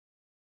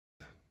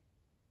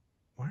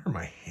Why are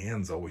my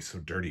hands always so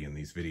dirty in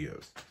these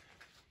videos?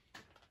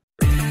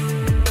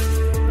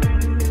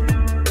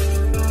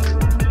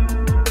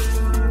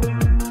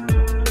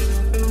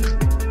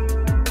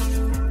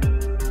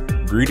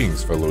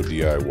 Greetings, fellow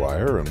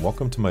DIYer, and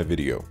welcome to my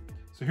video.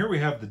 So here we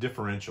have the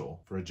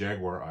differential for a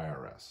Jaguar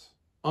IRS.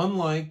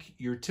 Unlike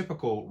your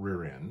typical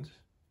rear end,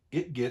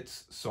 it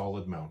gets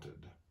solid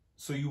mounted.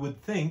 So you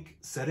would think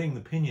setting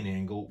the pinion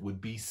angle would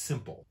be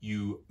simple.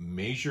 You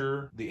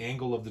measure the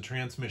angle of the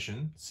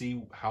transmission,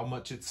 see how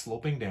much it's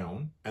sloping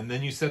down, and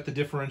then you set the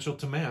differential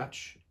to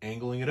match,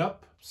 angling it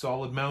up,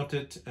 solid mount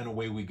it, and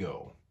away we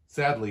go.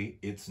 Sadly,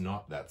 it's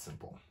not that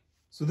simple.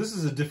 So this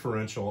is a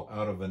differential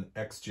out of an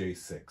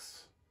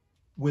XJ6.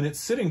 When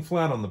it's sitting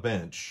flat on the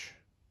bench,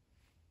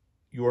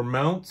 your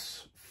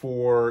mounts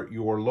for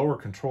your lower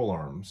control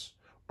arms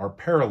are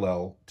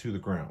parallel to the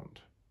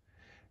ground.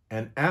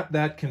 And at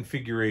that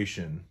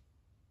configuration,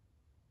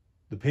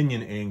 the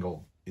pinion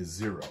angle is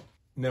 0.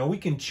 Now we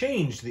can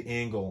change the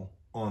angle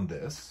on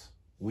this.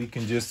 We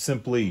can just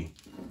simply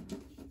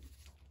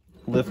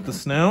lift the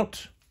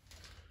snout,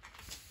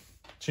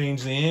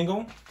 change the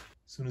angle.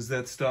 As soon as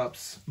that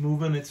stops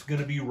moving, it's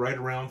going to be right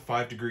around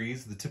 5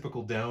 degrees, the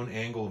typical down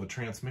angle of a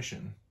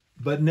transmission.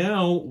 But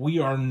now we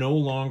are no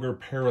longer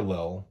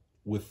parallel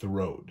with the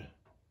road.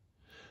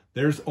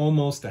 There's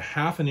almost a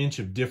 ½ an inch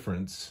of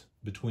difference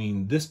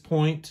between this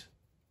point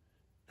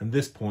and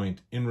this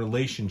point in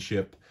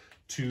relationship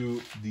to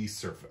the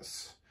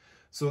surface.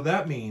 So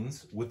that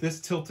means with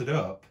this tilted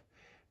up,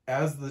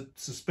 as the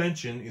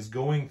suspension is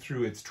going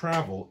through its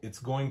travel, it's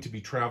going to be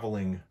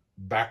traveling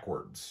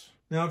backwards.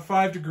 Now at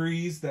 5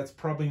 degrees, that's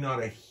probably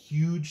not a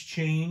huge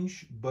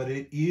change, but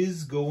it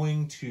is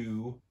going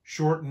to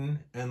shorten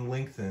and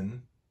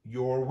lengthen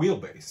your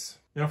wheelbase.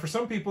 Now for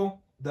some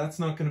people, that's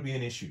not going to be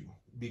an issue,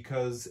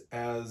 because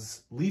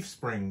as leaf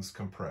springs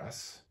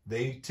compress,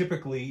 they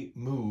typically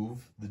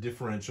move the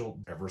differential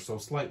ever so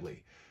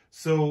slightly.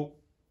 So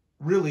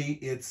really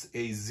it's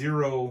a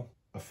 0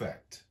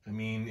 effect. I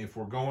mean, if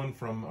we're going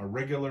from a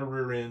regular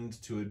rear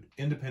end to an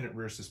independent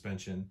rear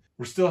suspension,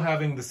 we're still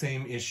having the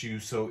same issue,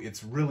 so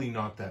it's really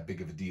not that big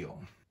of a deal.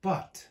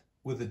 But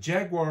with a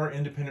Jaguar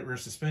independent rear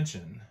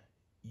suspension,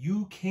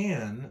 you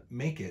can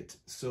make it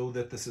so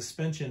that the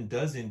suspension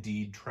does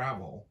indeed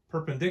travel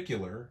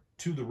perpendicular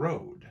to the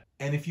road.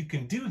 And if you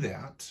can do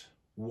that,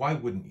 why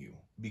wouldn't you?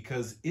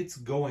 Because it's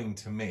going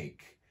to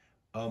make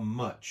a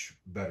much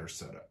better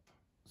setup.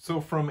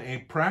 So from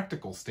a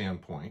practical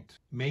standpoint,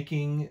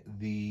 making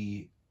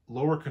the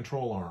lower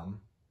control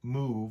arm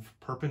move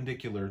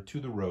perpendicular to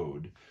the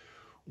road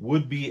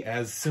would be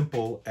as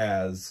simple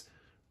as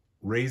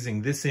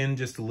raising this in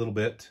just a little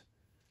bit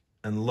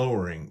and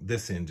lowering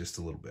this in just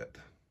a little bit.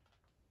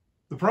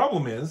 The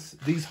problem is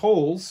these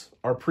holes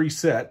are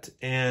preset,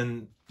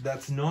 and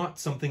that's not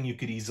something you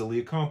could easily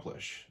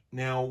accomplish.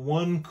 Now,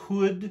 one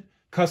could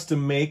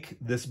custom make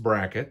this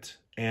bracket,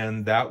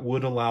 and that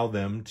would allow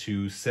them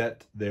to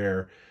set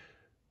their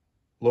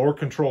lower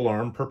control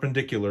arm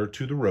perpendicular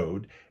to the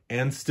road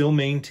and still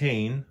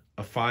maintain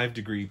a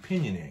 5-degree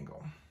pinion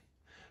angle.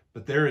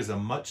 But there is a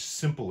much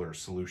simpler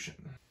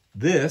solution.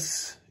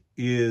 This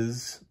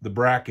is the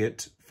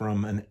bracket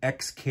from an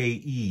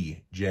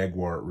XKE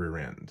Jaguar rear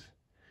end,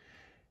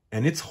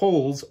 and its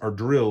holes are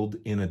drilled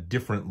in a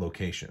different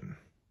location.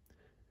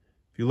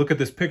 If you look at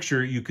this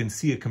picture, you can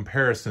see a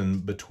comparison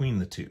between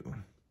the two.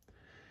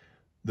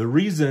 The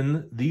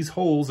reason these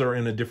holes are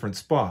in a different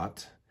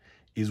spot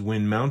is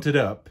when mounted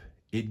up,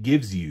 it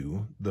gives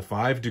you the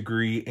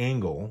 5-degree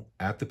angle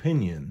at the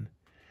pinion,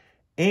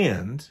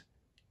 and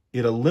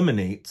it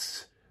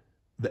eliminates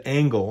the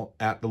angle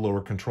at the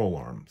lower control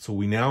arm. So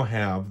we now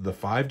have the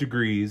 5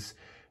 degrees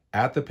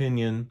at the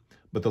pinion,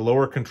 but the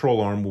lower control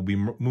arm will be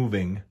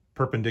moving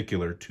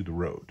perpendicular to the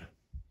road.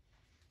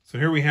 So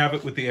here we have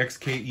it with the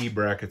XKE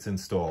brackets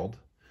installed.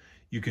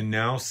 You can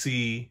now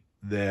see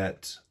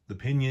that the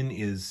pinion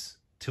is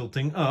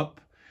tilting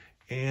up,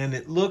 and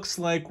it looks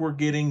like we're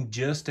getting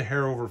just a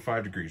hair over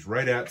 5 degrees,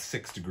 right at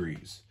 6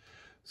 degrees.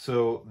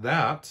 So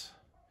that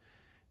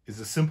is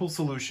a simple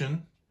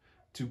solution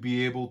to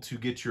be able to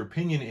get your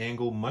pinion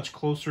angle much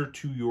closer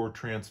to your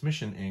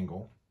transmission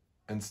angle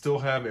and still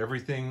have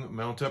everything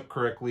mount up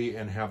correctly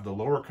and have the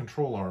lower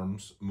control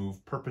arms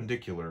move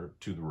perpendicular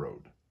to the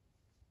road.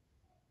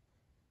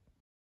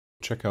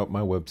 Check out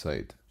my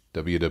website,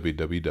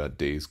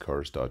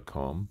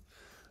 www.dayscars.com.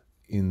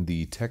 In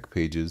the tech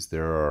pages,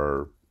 there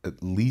are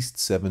at least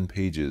 7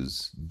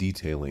 pages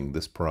detailing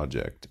this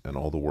project and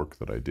all the work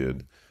that I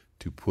did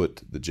to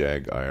put the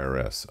Jag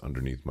IRS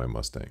underneath my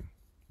Mustang.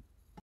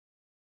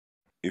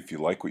 If you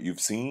like what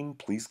you've seen,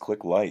 please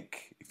click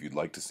like. If you'd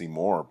like to see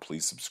more,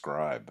 please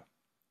subscribe.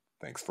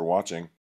 Thanks for watching.